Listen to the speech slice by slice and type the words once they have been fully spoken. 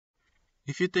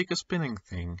If you take a spinning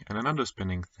thing and another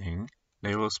spinning thing,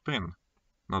 they will spin.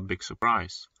 Not big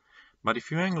surprise. But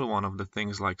if you angle one of the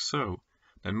things like so,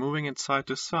 then moving it side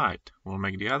to side will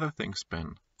make the other thing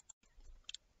spin.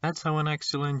 That's how an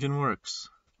axial engine works.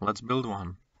 Let's build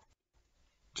one.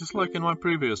 Just like in my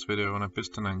previous video on a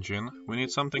piston engine, we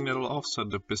need something that will offset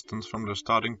the pistons from their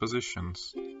starting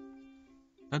positions.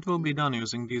 That will be done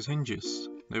using these hinges.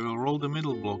 They will roll the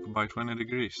middle block by 20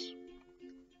 degrees.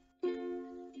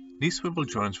 These swivel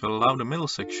joints will allow the middle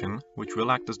section, which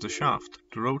will act as the shaft,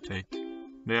 to rotate.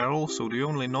 They are also the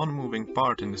only non-moving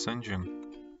part in this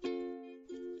engine.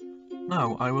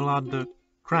 Now I will add the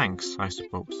cranks, I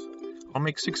suppose. I'll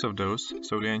make 6 of those,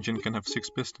 so the engine can have 6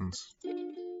 pistons.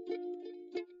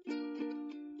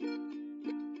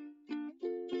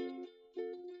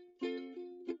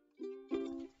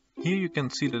 Here you can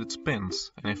see that it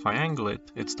spins, and if I angle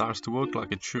it, it starts to work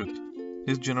like it should.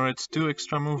 This generates 2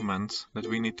 extra movements that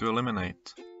we need to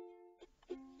eliminate.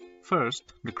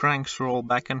 First, the cranks roll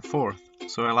back and forth,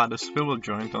 so I'll add a swivel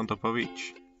joint on top of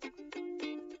each.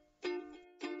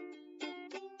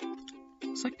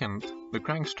 Second, the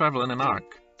cranks travel in an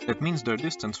arc. That means their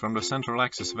distance from the central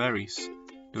axis varies.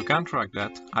 To counteract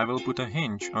that, I will put a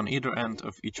hinge on either end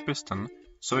of each piston,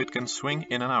 so it can swing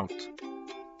in and out.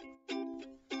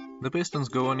 The pistons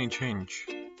go on each hinge.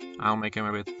 I'll make them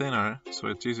a bit thinner, so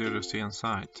it's easier to see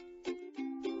inside.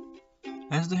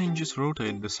 As the hinges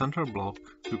rotate the center block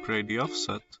to create the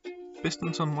offset,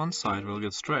 pistons on one side will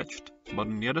get stretched, but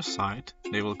on the other side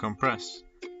they will compress.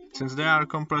 Since they are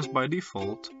compressed by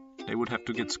default, they would have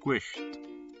to get squished.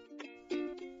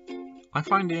 I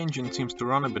find the engine seems to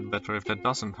run a bit better if that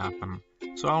doesn't happen,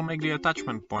 so I'll make the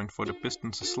attachment point for the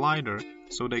pistons a slider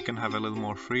so they can have a little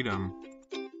more freedom.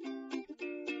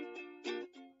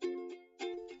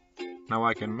 Now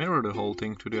I can mirror the whole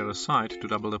thing to the other side to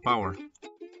double the power.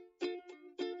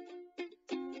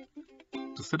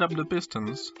 To set up the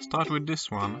pistons, start with this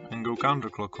one and go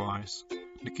counterclockwise.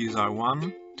 The keys are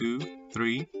 1, 2,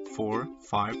 3, 4,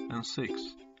 5 and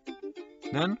 6.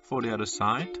 Then, for the other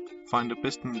side, find the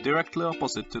piston directly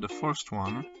opposite to the first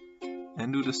one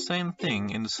and do the same thing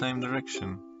in the same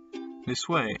direction. This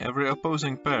way, every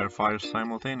opposing pair fires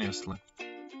simultaneously.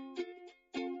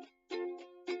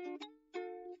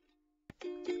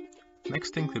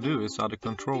 Next thing to do is add a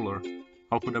controller.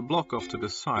 I'll put a block off to the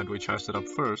side which I set up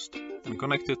first and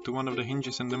connect it to one of the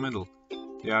hinges in the middle.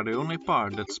 They are the only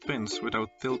part that spins without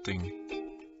tilting.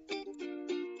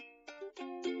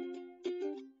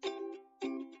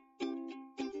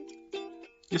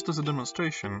 Just as a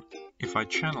demonstration, if I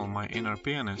channel my inner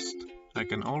pianist, I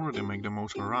can already make the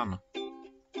motor run.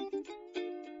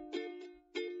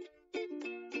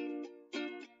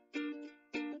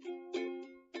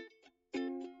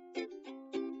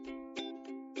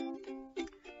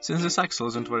 Since this axle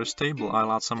isn't very stable,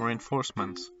 I'll add some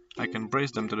reinforcements. I can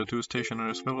brace them to the 2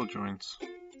 stationary swivel joints.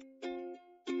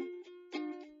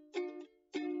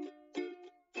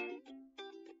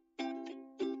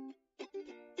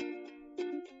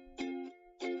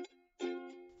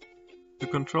 To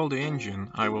control the engine,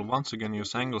 I will once again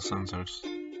use angle sensors.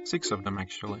 6 of them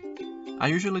actually. I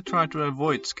usually try to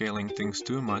avoid scaling things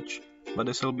too much, but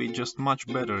this will be just much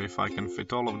better if I can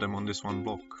fit all of them on this one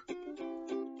block.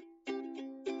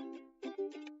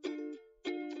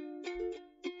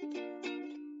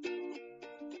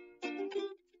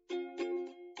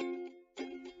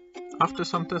 After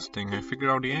some testing, I figured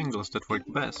out the angles that work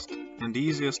best and the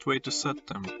easiest way to set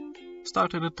them.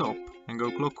 Start at the top and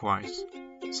go clockwise.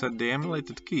 Set the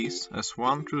emulated keys as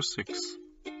 1 through 6.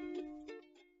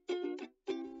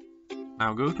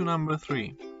 Now go to number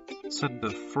 3. Set the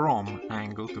from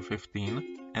angle to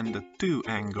 15 and the to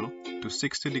angle to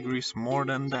 60 degrees more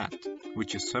than that,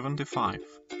 which is 75.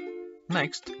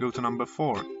 Next, go to number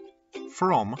 4.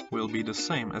 From will be the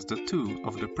same as the to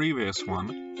of the previous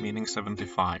one, meaning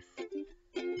 75.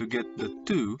 To get the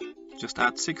 2, just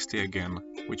add 60 again,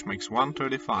 which makes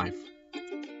 135.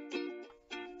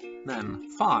 Then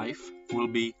 5 will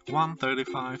be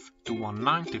 135 to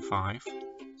 195,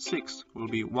 6 will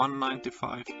be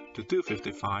 195 to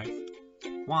 255,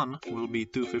 1 will be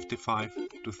 255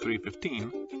 to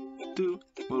 315, 2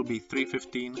 will be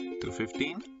 315 to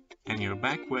 15, and you're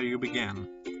back where you began.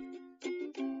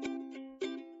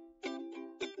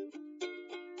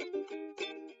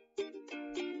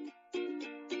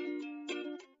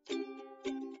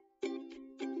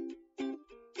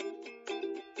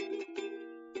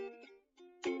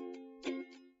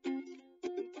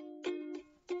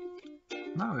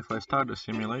 Now if I start the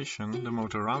simulation, the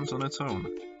motor runs on its own.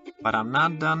 But I'm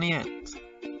not done yet.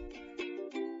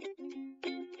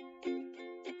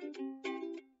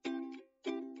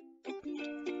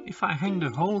 If I hang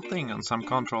the whole thing on some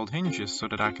controlled hinges so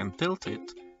that I can tilt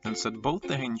it, and set both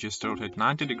the hinges to rotate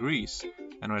 90 degrees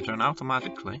and return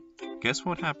automatically, guess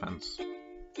what happens?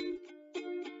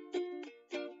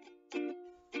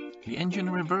 The engine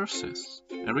reverses.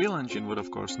 A real engine would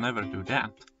of course never do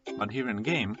that, but here in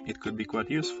game it could be quite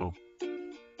useful.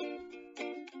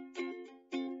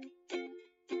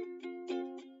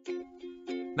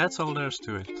 That's all there's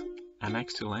to it. An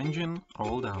Axial engine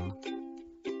all done.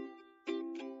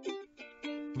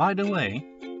 By the way,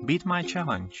 beat my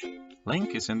challenge.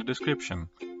 Link is in the description.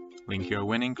 Link your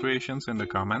winning creations in the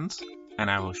comments,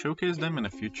 and I will showcase them in a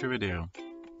future video.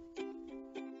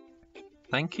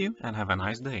 Thank you and have a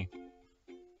nice day.